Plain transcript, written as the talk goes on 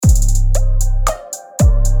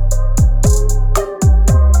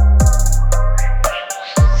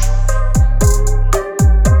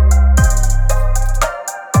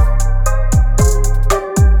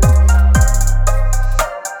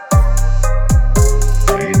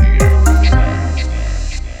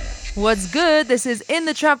What's good? This is In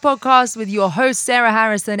the Trap podcast with your host, Sarah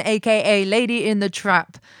Harrison, aka Lady in the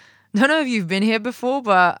Trap. Don't know if you've been here before,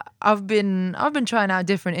 but I've been trying out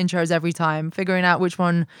different intros every time, figuring out which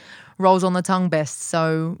one rolls on the tongue best.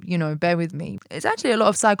 So, bear with me. It's actually a lot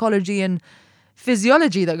of psychology and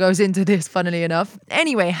physiology that goes into this, funnily enough.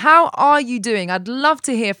 Anyway, how are you doing? I'd love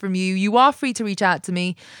to hear from you. You are free to reach out to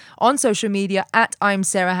me on social media at I'm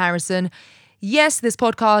Sarah Harrison. Yes, this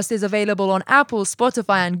podcast is available on Apple,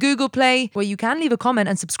 Spotify, and Google Play, where you can leave a comment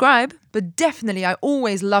and subscribe. But definitely, I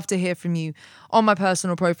always love to hear from you on my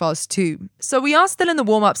personal profiles too. So we are still in the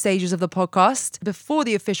warm-up stages of the podcast before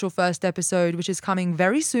the official first episode, which is coming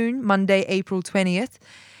very soon, Monday, April 20th.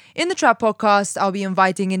 In the Trap podcast, I'll be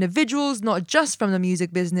inviting individuals not just from the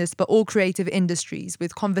music business, but all creative industries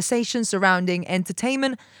with conversations surrounding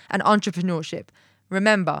entertainment and entrepreneurship.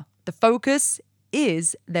 Remember, the focus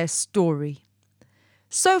is their story.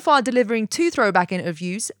 So far delivering 2 throwback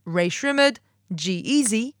interviews, Ray Shrimmered,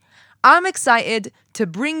 G-Eazy, I'm excited to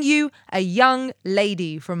bring you a young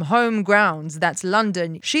lady from home grounds, that's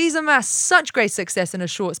London. She's amassed such great success in a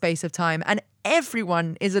short space of time, and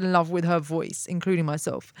everyone is in love with her voice, including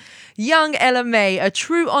myself. Young Ella May, a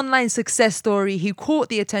true online success story who caught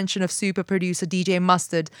the attention of super producer DJ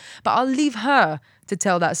Mustard, but I'll leave her to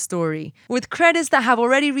tell that story. With credits that have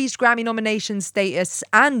already reached Grammy nomination status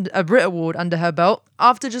and a Brit Award under her belt,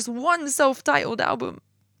 after just one self-titled album.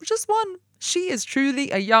 Just one. She is truly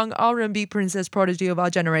a young R&B princess prodigy of our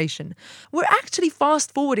generation. We're actually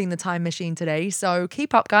fast-forwarding the time machine today, so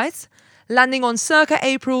keep up, guys. Landing on circa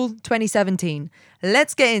April 2017.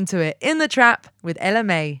 Let's get into it. In the Trap with Ella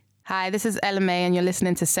May. Hi, this is Ella May, and you're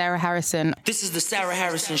listening to Sarah Harrison. This is the Sarah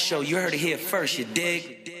Harrison Show. You heard it here first, you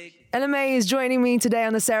dig? Ella May is joining me today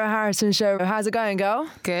on the Sarah Harrison Show. How's it going, girl?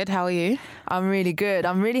 Good, how are you? I'm really good.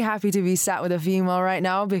 I'm really happy to be sat with a female right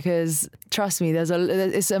now because, trust me,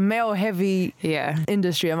 it's a male-heavy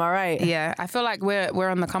industry. Am I right? Yeah, I feel like we're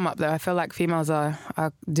on the come up though. I feel like females are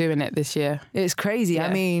doing it this year. It's crazy. Yeah.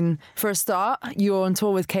 I mean, for a start, you're on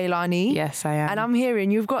tour with Kehlani. Yes, I am. And I'm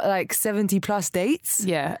hearing you've got like 70 plus dates.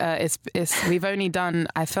 Yeah, I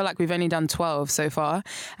feel like we've only done 12 so far,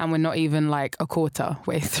 and we're not even like a quarter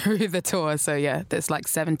way through the tour. So yeah, there's like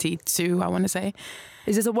 72, I want to say.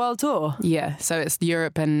 Is this a world tour? Yeah, so it's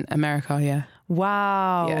Europe and America, yeah.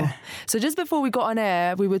 Wow. Yeah. So just before we got on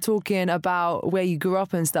air, we were talking about where you grew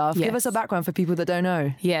up and stuff. Yes. Give us a background for people that don't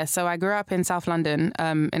know. Yeah, so I grew up in South London,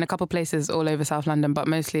 in a couple places all over South London, but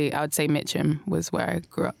mostly I would say Mitcham was where I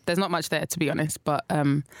grew up. There's not much there, to be honest, but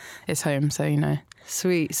it's home, so you know.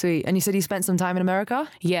 Sweet, sweet. And you said you spent some time in America?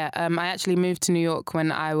 Yeah, I actually moved to New York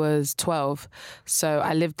when I was 12. So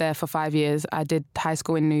I lived there for 5 years. I did high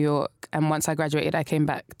school in New York, and once I graduated, I came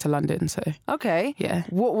back to London. So okay. Yeah.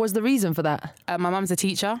 What was the reason for that? My mum's a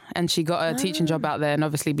teacher, and she got a teaching job out there. And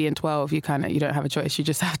obviously, being 12, you don't have a choice. You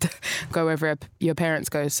just have to go wherever your parents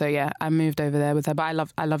go. So yeah, I moved over there with her.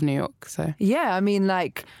 But I love New York. So yeah, I mean,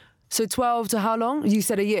 like. So 12 to how long? You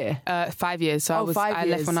said a year? 5 years. So I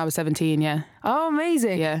left when I was 17, yeah. Oh,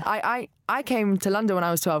 amazing. Yeah. I came to London when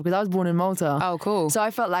I was 12 because I was born in Malta. Oh, cool. So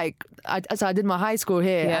I felt like, I did my high school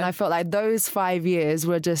here, and I felt like those 5 years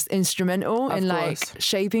were just instrumental in like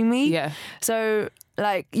shaping me. Yeah. So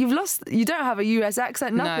like you don't have a US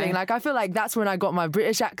accent, nothing. No. Like I feel like that's when I got my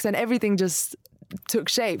British accent. Everything just took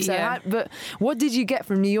shape. So but what did you get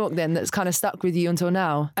from New York then that's kind of stuck with you until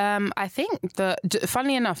now? I think that,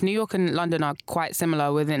 funnily enough, New York and London are quite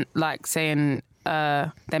similar within, like, saying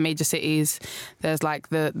they're major cities. There's like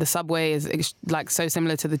the subway is like so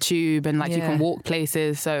similar to the tube, and like you can walk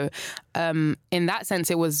places. So in that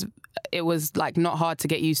sense, it was like not hard to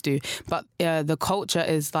get used to. But the culture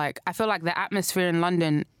is like, I feel like the atmosphere in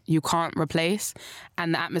London you can't replace,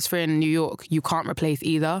 and the atmosphere in New York you can't replace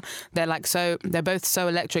either. They're both so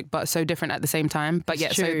electric but so different at the same time, but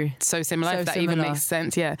yet so similar, if that even makes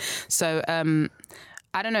sense. Yeah. So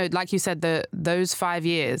I don't know, like you said, those 5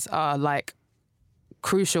 years are like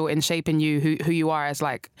crucial in shaping you who you are as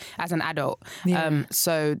an adult. Yeah.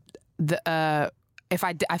 So I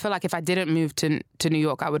feel like if I didn't move to New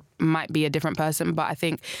York, I might be a different person. But I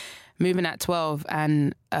think moving at 12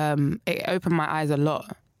 and it opened my eyes a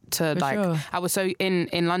lot to I was so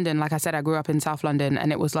in London. Like I said, I grew up in South London,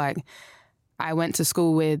 and it was like I went to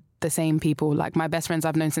school with the same people. Like my best friends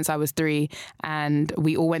I've known since I was 3, and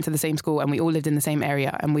we all went to the same school, and we all lived in the same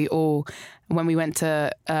area, and when we went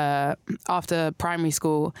to after primary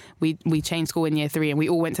school, we changed school in year 3, and we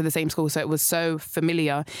all went to the same school. So it was so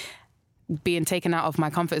familiar, being taken out of my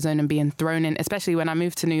comfort zone and being thrown in, especially when I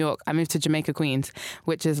moved to New York. I moved to Jamaica, Queens,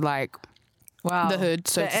 which is like Wow. the hood,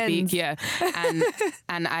 so The to speak. ends. Yeah.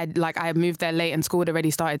 And I moved there late and school had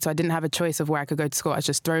already started, so I didn't have a choice of where I could go to school. I was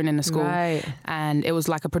just thrown in the school. Right. And it was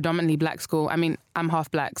like a predominantly black school. I mean, I'm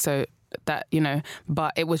half black, so that,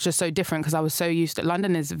 but it was just so different because I was so used to,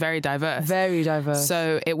 London is very diverse. Very diverse.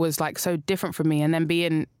 So it was like so different for me. And then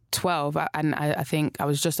being 12 and I think I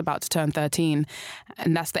was just about to turn 13,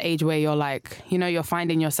 and that's the age where you're like, you're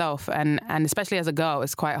finding yourself, and especially as a girl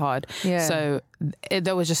it's quite hard. Yeah. So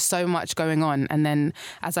there was just so much going on, and then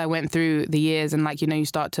as I went through the years and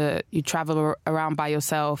you travel around by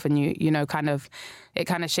yourself, and it kind of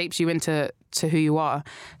shapes you into who you are.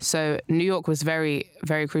 So New York was very,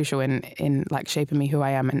 very crucial in like shaping me who I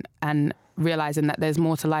am, and realizing that there's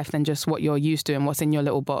more to life than just what you're used to and what's in your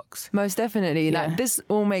little box. Most definitely. Yeah. Like, this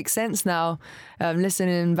all makes sense now,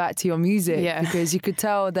 listening back to your music, because you could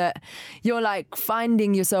tell that you're like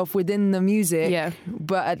finding yourself within the music,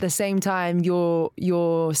 but at the same time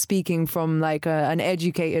you're speaking from like an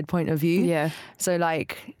educated point of view. Yeah. So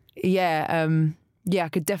like, I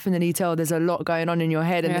could definitely tell there's a lot going on in your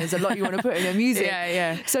head, and there's a lot you want to put in your music.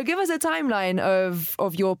 Yeah. So give us a timeline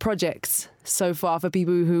of your projects so far for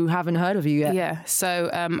people who haven't heard of you yet. Yeah. So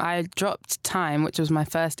I dropped Time, which was my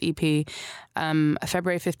first EP,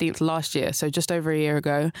 February 15th last year. So just over a year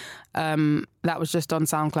ago. That was just on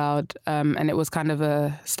SoundCloud. And it was kind of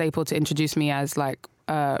a staple to introduce me as like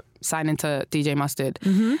signing to DJ Mustard.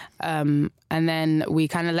 Mm-hmm. And then we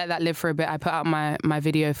kind of let that live for a bit. I put out my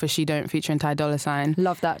video for She Don't featuring Ty Dolla $ign.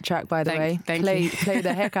 Love that track, by the way. Thank you. Play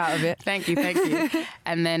the heck out of it. Thank you.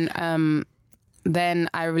 And then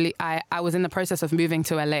I was in the process of moving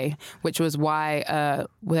to LA, which was why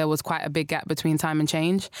there was quite a big gap between Time and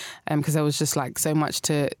Change, because there was just like so much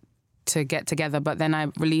to get together. But then I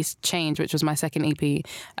released Change, which was my second EP,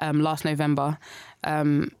 last November.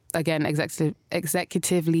 Again,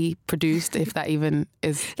 executively produced, if that even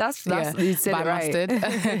is. That's you said by it right.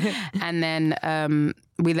 Mustard. And then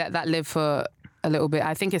we let that live for a little bit.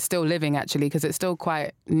 I think it's still living actually, because it's still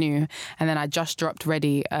quite new. And then I just dropped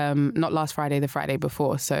Ready, not last Friday, the Friday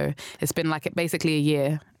before. So it's been like basically a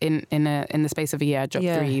year. In the space of a year, I dropped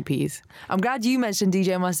 3 EPs. I'm glad you mentioned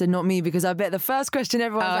DJ Mustard, not me, because I bet the first question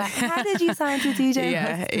everyone's like, how did you sign to DJ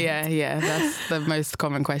Mustard? Yeah. That's the most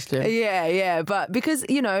common question. Yeah. But because,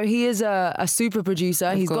 he is a super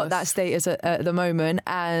producer. He's got that status at the moment.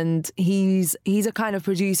 And he's a kind of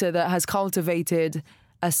producer that has cultivated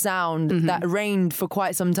a sound that reigned for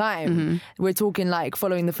quite some time. We're talking like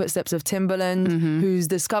following the footsteps of Timbaland, who's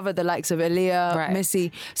discovered the likes of Aaliyah,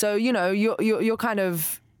 Missy. So, you're kind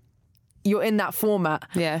of, you're in that format.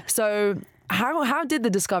 Yeah. So how did the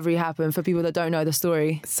discovery happen for people that don't know the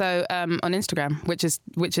story? So on Instagram,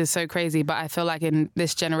 which is so crazy, but I feel like in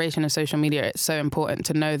this generation of social media, it's so important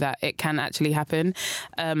to know that it can actually happen.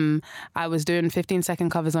 I was doing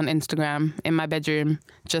 15-second covers on Instagram in my bedroom,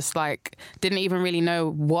 just like didn't even really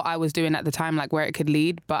know what I was doing at the time, like where it could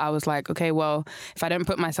lead. But I was like, okay, well, if I don't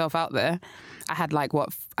put myself out there, I had like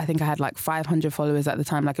 500 followers at the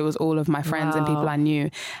time. Like it was all of my friends and people I knew.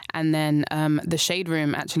 And then the Shade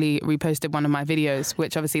Room actually reposted one of my videos,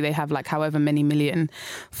 which obviously they have like however many million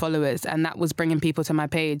followers, and that was bringing people to my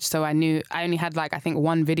page. So I knew I only had like I think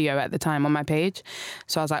one video at the time on my page.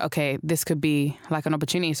 So I was like, okay, this could be like an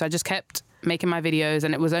opportunity. So I just kept making my videos,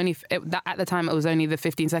 and it was only at the time it was only the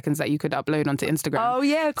 15 seconds that you could upload onto Instagram. Oh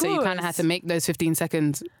yeah, of course. So you kind of had to make those 15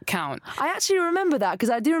 seconds count. I actually remember that, because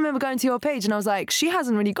I do remember going to your page and I was like, she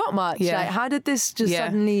hasn't really got much. Yeah. Like, how did this just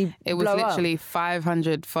suddenly It was blow literally up?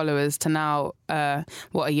 500 followers to now, a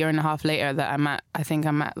year and a half later that I think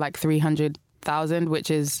I'm at like 300,000, which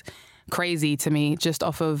is crazy to me, just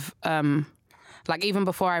off of like even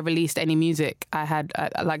before I released any music, I had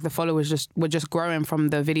like the followers were just growing from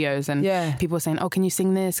the videos, and people were saying, oh, can you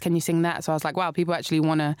sing this? Can you sing that? So I was like, wow, people actually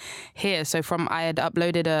want to hear. So I had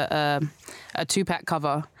uploaded a 2-pack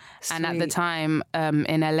cover. Sweet. And at the time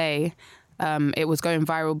in LA, it was going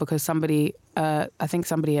viral because I think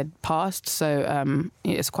somebody had passed. So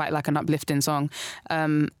it's quite like an uplifting song.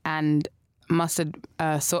 And Mustard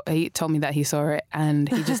he told me that he saw it, and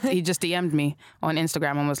he just DM'd me on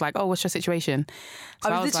Instagram and was like, oh, what's your situation? So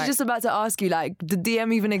I was literally just about to ask you, like, did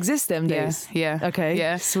DM even exist them days? Yeah. Okay.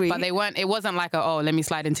 Yeah. Sweet. But it wasn't like let me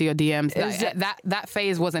slide into your DMs. That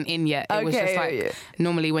phase wasn't in yet. It was just like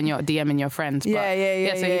normally when you're DMing your friends. But,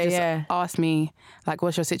 So he just asked me, like,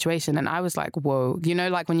 what's your situation? And I was like, whoa.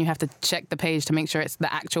 Like when you have to check the page to make sure it's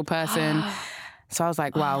the actual person. So I was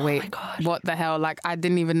like, wow, wait, what the hell? Like, I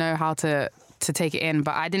didn't even know how to to take it in,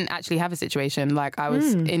 but I didn't actually have a situation. Like I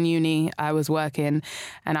was in uni, I was working,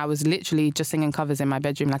 and I was literally just singing covers in my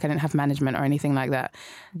bedroom. Like I didn't have management or anything like that.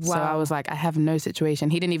 Wow. So I was like, I have no situation.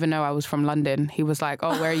 He didn't even know I was from London. He was like,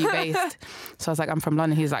 oh, where are you based? So I was like, I'm from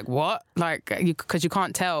London. He's like, what? Like, because you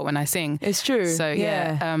can't tell when I sing. It's true. So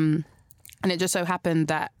yeah. And it just so happened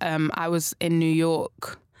that I was in New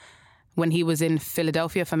York when he was in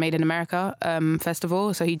Philadelphia for Made in America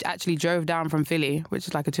festival. So he actually drove down from Philly, which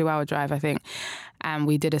is like a 2-hour drive, I think. And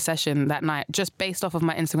we did a session that night just based off of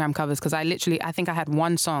my Instagram covers, because I think I had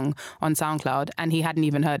one song on SoundCloud and he hadn't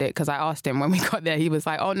even heard it, because I asked him when we got there. He was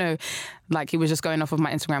like, oh no, like he was just going off of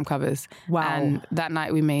my Instagram covers. Wow. And that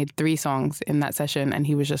night we made 3 songs in that session, and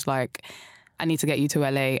he was just like, I need to get you to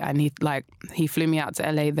LA. And he flew me out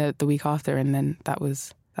to LA the week after, and then that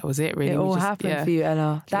was it, really. It all happened for you,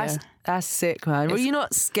 Ella. That's sick, man. Were you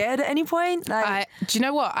not scared at any point? Like, do you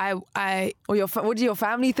know what? what did your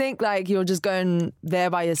family think? Like, you're just going there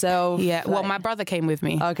by yourself? Yeah. Like, well, my brother came with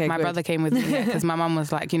me. Okay, my good. brother came with me because my mum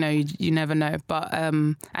was like, you never know. But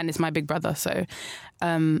and it's my big brother, so.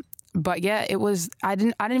 But yeah, it was. I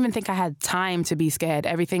didn't even think I had time to be scared.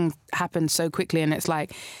 Everything happened so quickly, and it's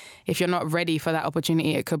like, if you're not ready for that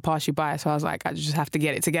opportunity, it could pass you by. So I was like, I just have to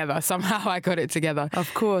get it together. Somehow I got it together.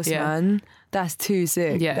 Of course, man. That's too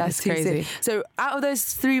sick. Yeah, that's it's too crazy. sick. So out of those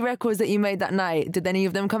 3 records that you made that night, did any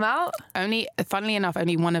of them come out? Funnily enough,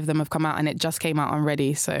 only one of them have come out, and it just came out on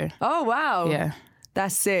Ready. So. Oh, wow. Yeah.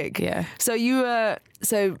 That's sick. Yeah. So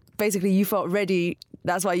so basically you felt ready.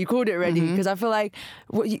 That's why you called it Ready. Because I feel like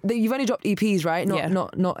you've only dropped EPs, right?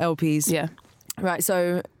 Not LPs. Yeah. Right.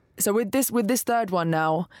 So with this third one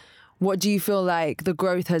now, what do you feel like the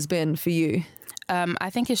growth has been for you? I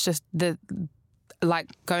think it's just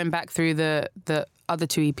going back through the other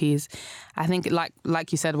 2 EPs. I think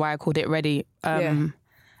like you said, why I called it Ready.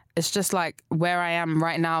 It's just like where I am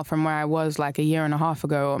right now from where I was like a year and a half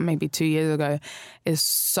ago or maybe 2 years ago is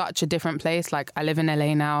such a different place. Like I live in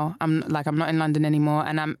LA now. I'm not in London anymore,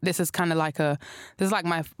 and this is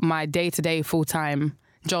my day-to-day full-time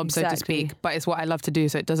job, Exactly. so to speak, but it's what I love to do,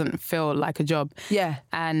 so it doesn't feel like a job. Yeah,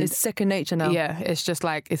 and it's second nature now. Yeah, it's just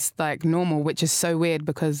like, it's like normal, which is so weird,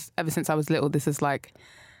 because ever since I was little, this is like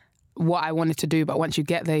what I wanted to do. But once you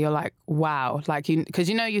get there, you're like, wow, like because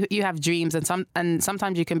you have dreams, and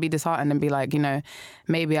sometimes you can be disheartened and be like,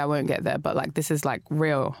 maybe I won't get there, but like this is like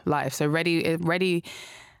real life. So ready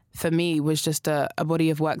for me was just a body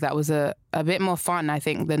of work that was a bit more fun, I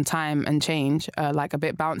think, than Time and Change, like a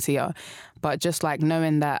bit bouncier, but just like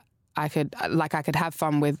knowing that I could have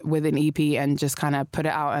fun with an EP and just kind of put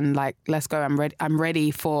it out and like, let's go. I'm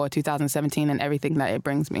ready for 2017 and everything that it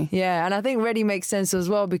brings me. Yeah, and I think Ready makes sense as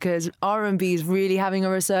well, because R&B is really having a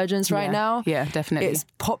resurgence right now. Yeah, definitely. It's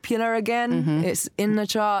popular again. It's in the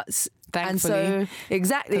charts. Thankfully. And so,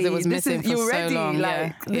 exactly, because it was missing for so long.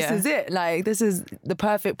 This is it. Like, this is the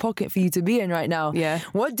perfect pocket for you to be in right now. Yeah.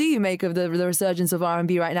 What do you make of the resurgence of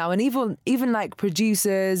R&B right now? And even like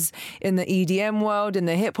producers in the EDM world, in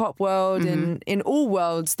the hip hop world, in all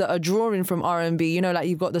worlds that are drawing from R&B. Like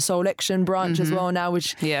you've got the Soulection branch as well now,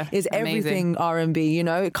 which is everything R&B.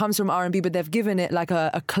 It comes from R&B, but they've given it like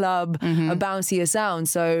a club, a bouncier sound.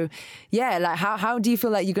 So yeah, like how do you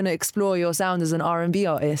feel like you're going to explore your sound as an R&B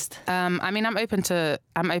artist? I mean, I'm open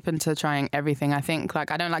to trying everything. I think, like,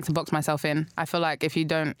 I don't like to box myself in. I feel like if you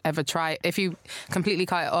don't ever try, if you completely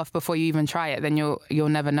cut it off before you even try it, then you'll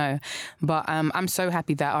never know. But I'm so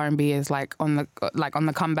happy that R&B is like on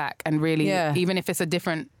the comeback, and really, even if it's a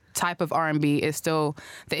different type of R&B, it's still,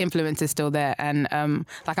 the influence is still there. And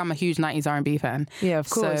like, I'm a huge 90s R&B fan. Yeah, of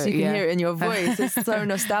course. So, you can hear it in your voice. It's so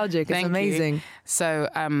nostalgic. It's amazing. You. So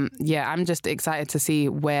I'm just excited to see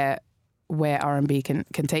where R&B can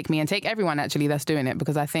take me and take everyone actually that's doing it,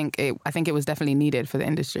 because I think it was definitely needed for the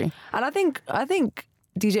industry. And I think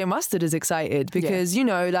DJ Mustard is excited because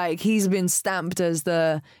like he's been stamped as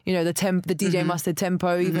the the DJ Mustard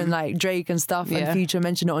tempo, even like Drake and stuff and Future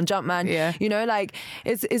mentioned it on Jumpman. Like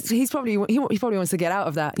he probably wants to get out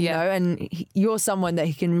of that, and you're someone that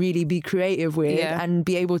he can really be creative with and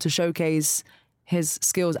be able to showcase his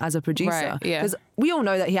skills as a producer. Because we all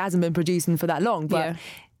know that he hasn't been producing for that long, but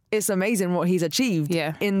it's amazing what he's achieved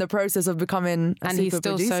in the process of becoming a and super he's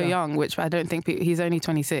still producer. So young, which I don't think he's only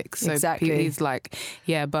 26. So exactly. He's like,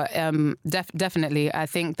 but definitely, I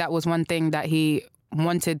think that was one thing that he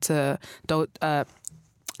wanted to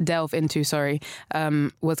delve into,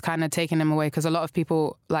 was kind of taking him away, because a lot of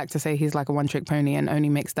people like to say he's like a one-trick pony and only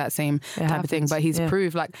makes that same type of thing. But he's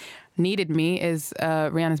proved, like, Needed Me is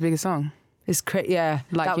Rihanna's biggest song. It's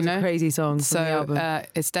that was a crazy song. So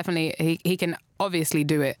it's definitely, he can obviously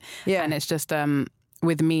do it. Yeah. And it's just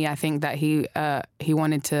with me, I think that he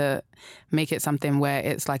wanted to make it something where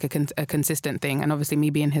it's like a consistent thing. And obviously me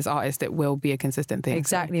being his artist, it will be a consistent thing.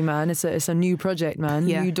 Exactly, so. man. It's a new project, man.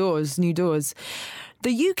 Yeah. New doors.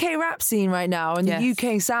 The UK rap scene right now and the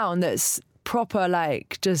UK sound that's proper,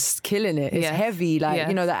 like, just killing it. It's heavy, like,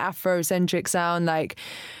 you know, the Afrocentric sound. Like,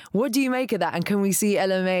 what do you make of that? And can we see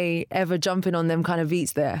LMA ever jumping on them kind of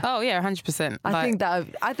beats there? Oh yeah, 100%.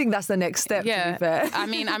 I think that's the next step. Yeah, to be fair. I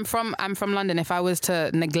mean, I'm from London. If I was to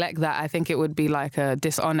neglect that, I think it would be like a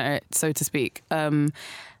dishonor, so to speak.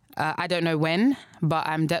 I don't know when, but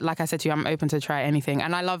like I said to you, I'm open to try anything.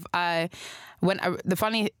 And the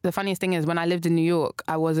funniest thing is when I lived in New York,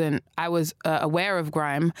 I was aware of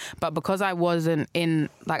grime, but because I wasn't in,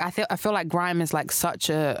 like, I feel like grime is like such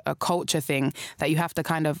a culture thing that you have to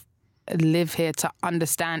kind of live here to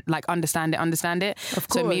understand it. Of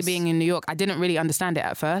course. So me being in New York, I didn't really understand it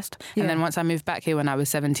at first. Yeah. And then once I moved back here when I was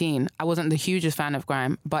 17, I wasn't the hugest fan of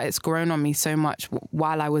grime, but it's grown on me so much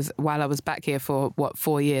while I was back here for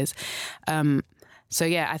 4 years. So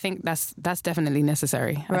yeah, I think that's definitely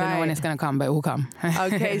necessary. I don't know when it's going to come, but it will come.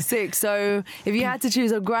 Okay, sick. So if you had to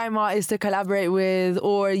choose a grime artist to collaborate with,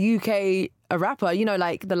 or a rapper, you know,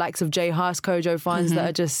 like the likes of Jay Huss, Kojo Funds, that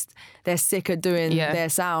are just, they're sick at doing their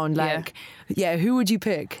sound. Like, who would you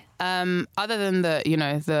pick? Other than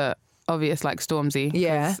the obvious, like, Stormzy.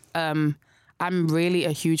 Yeah. I'm really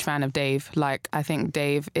a huge fan of Dave. Like, I think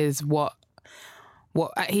Dave is what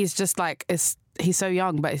he's just like, he's so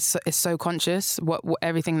young, but it's so conscious, what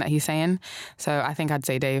everything that he's saying. So I think I'd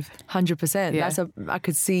say Dave. 100%. Yeah. I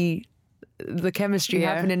could see the chemistry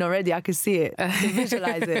happening already. I could see it. I can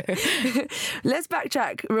visualize it. Let's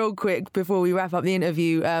backtrack real quick before we wrap up the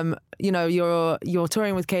interview. You know, you're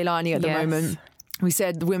touring with Kehlani at the moment. We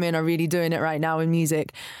said women are really doing it right now in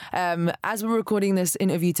music. As we're recording this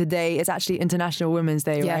interview today, it's actually International Women's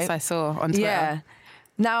Day, right? Yes, I saw on Twitter. Yeah.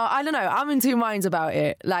 Now, I don't know. I'm in two minds about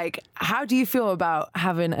it. Like, how do you feel about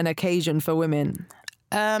having an occasion for women?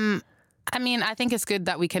 I mean, I think it's good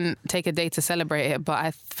that we can take a day to celebrate it, but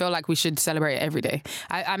I feel like we should celebrate it every day.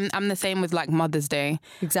 I'm the same with, like, Mother's Day.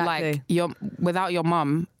 Exactly. Like, without your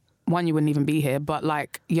mum, one, you wouldn't even be here, but,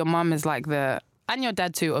 like, your mum is like and your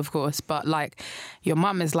dad too, of course, but, like, your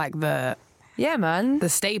mum is like the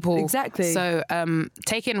staple. Exactly. So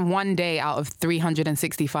taking one day out of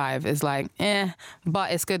 365 is like,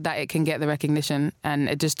 but it's good that it can get the recognition, and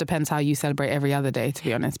it just depends how you celebrate every other day, to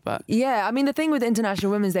be honest. But yeah, I mean, the thing with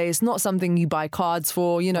International Women's Day, it's not something you buy cards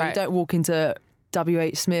for. You know, you don't walk into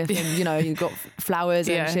WH Smith and, you know, you've got flowers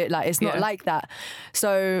and shit. Like, it's not like that.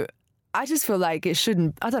 So I just feel like it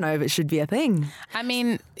shouldn't, I don't know if it should be a thing. I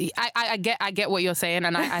mean, I get what you're saying,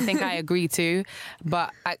 and I think I agree too.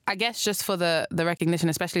 But I guess just for the recognition,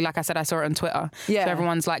 especially, like I said, I saw it on Twitter. Yeah. So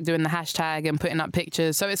everyone's like doing the hashtag and putting up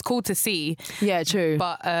pictures. So it's cool to see. Yeah, true.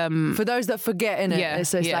 But for those that forget,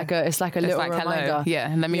 it's like a little reminder. Hello.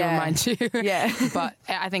 Yeah, let me remind you. Yeah. But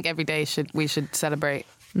I think every day we should celebrate.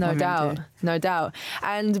 No doubt.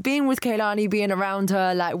 And being with Kehlani, being around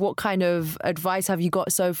her, like, what kind of advice have you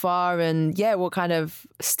got so far? And what kind of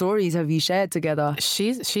stories have you shared together?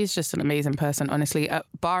 She's just an amazing person, honestly.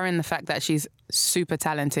 Barring the fact that she's super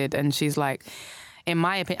talented, and she's like, in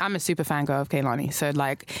my opinion, I'm a super fangirl of Kehlani. So,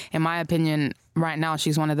 like, in my opinion, right now,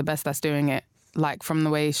 she's one of the best that's doing it. Like, from the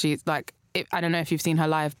way she's like, I don't know if you've seen her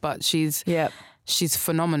live, but she's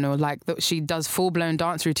phenomenal. Like, she does full-blown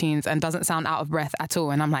dance routines and doesn't sound out of breath at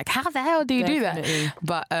all. And I'm like, how the hell do you do that?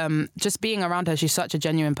 But just being around her, she's such a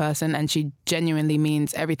genuine person, and she genuinely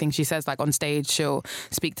means everything she says. Like, on stage, she'll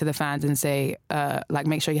speak to the fans and say, like,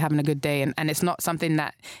 make sure you're having a good day. And it's not something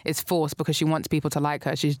that is forced because she wants people to like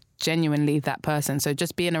her. She's genuinely that person. So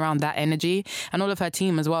just being around that energy, and all of her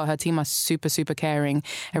team as well. Her team are super, super caring.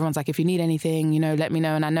 Everyone's like, if you need anything, you know, let me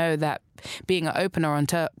know. And I know that being an opener on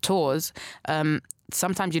tours,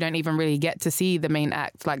 sometimes you don't even really get to see the main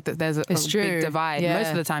act. Like, there's a big divide.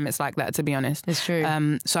 Most of the time it's like that, to be honest. It's true.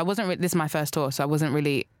 So I wasn't this is my first tour, so I wasn't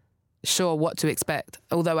really sure what to expect,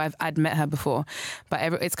 although I'd met her before.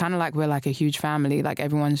 But it's kind of like we're like a huge family. Like,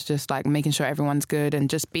 everyone's just like making sure everyone's good, and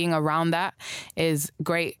just being around that is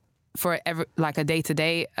great for like a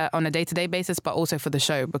day-to-day on a day-to-day basis, but also for the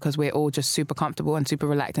show, because we're all just super comfortable and super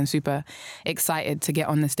relaxed and super excited to get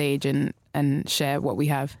on the stage and share what we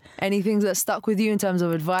have. Anything that stuck with you in terms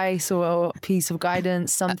of advice or piece of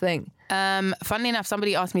guidance, something? Funnily enough,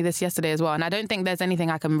 somebody asked me this yesterday as well, and I don't think there's anything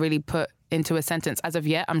I can really put into a sentence as of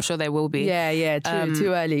yet. I'm sure there will be. Yeah, true.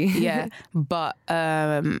 Too early. Yeah, but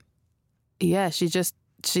she just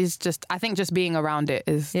she's just, I think just being around it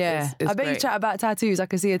is Yeah. is I bet you great. chat about tattoos. I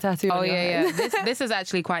can see a tattoo. Oh on your yeah, hand. yeah. This is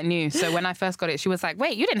actually quite new. So when I first got it, she was like,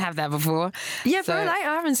 "Wait, you didn't have that before." Yeah, So bro. Like,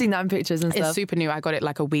 I haven't seen that in pictures and it's stuff. super new. I got it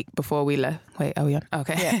like a week before we left. Wait, oh yeah,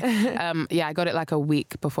 okay. Yeah, I got it like a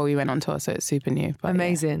week before we went on tour, so it's super new. But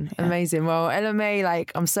Amazing, yeah. amazing. Well, LMA,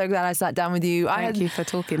 like, I'm so glad I sat down with you. Thank you for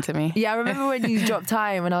talking to me. Yeah, I remember when you dropped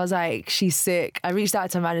Time and I was like, she's sick. I reached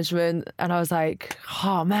out to management and I was like,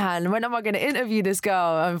 oh man, when am I going to interview this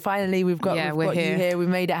girl? And finally, we've got we're you here. We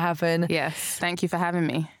made it happen. Yes, thank you for having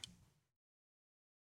me.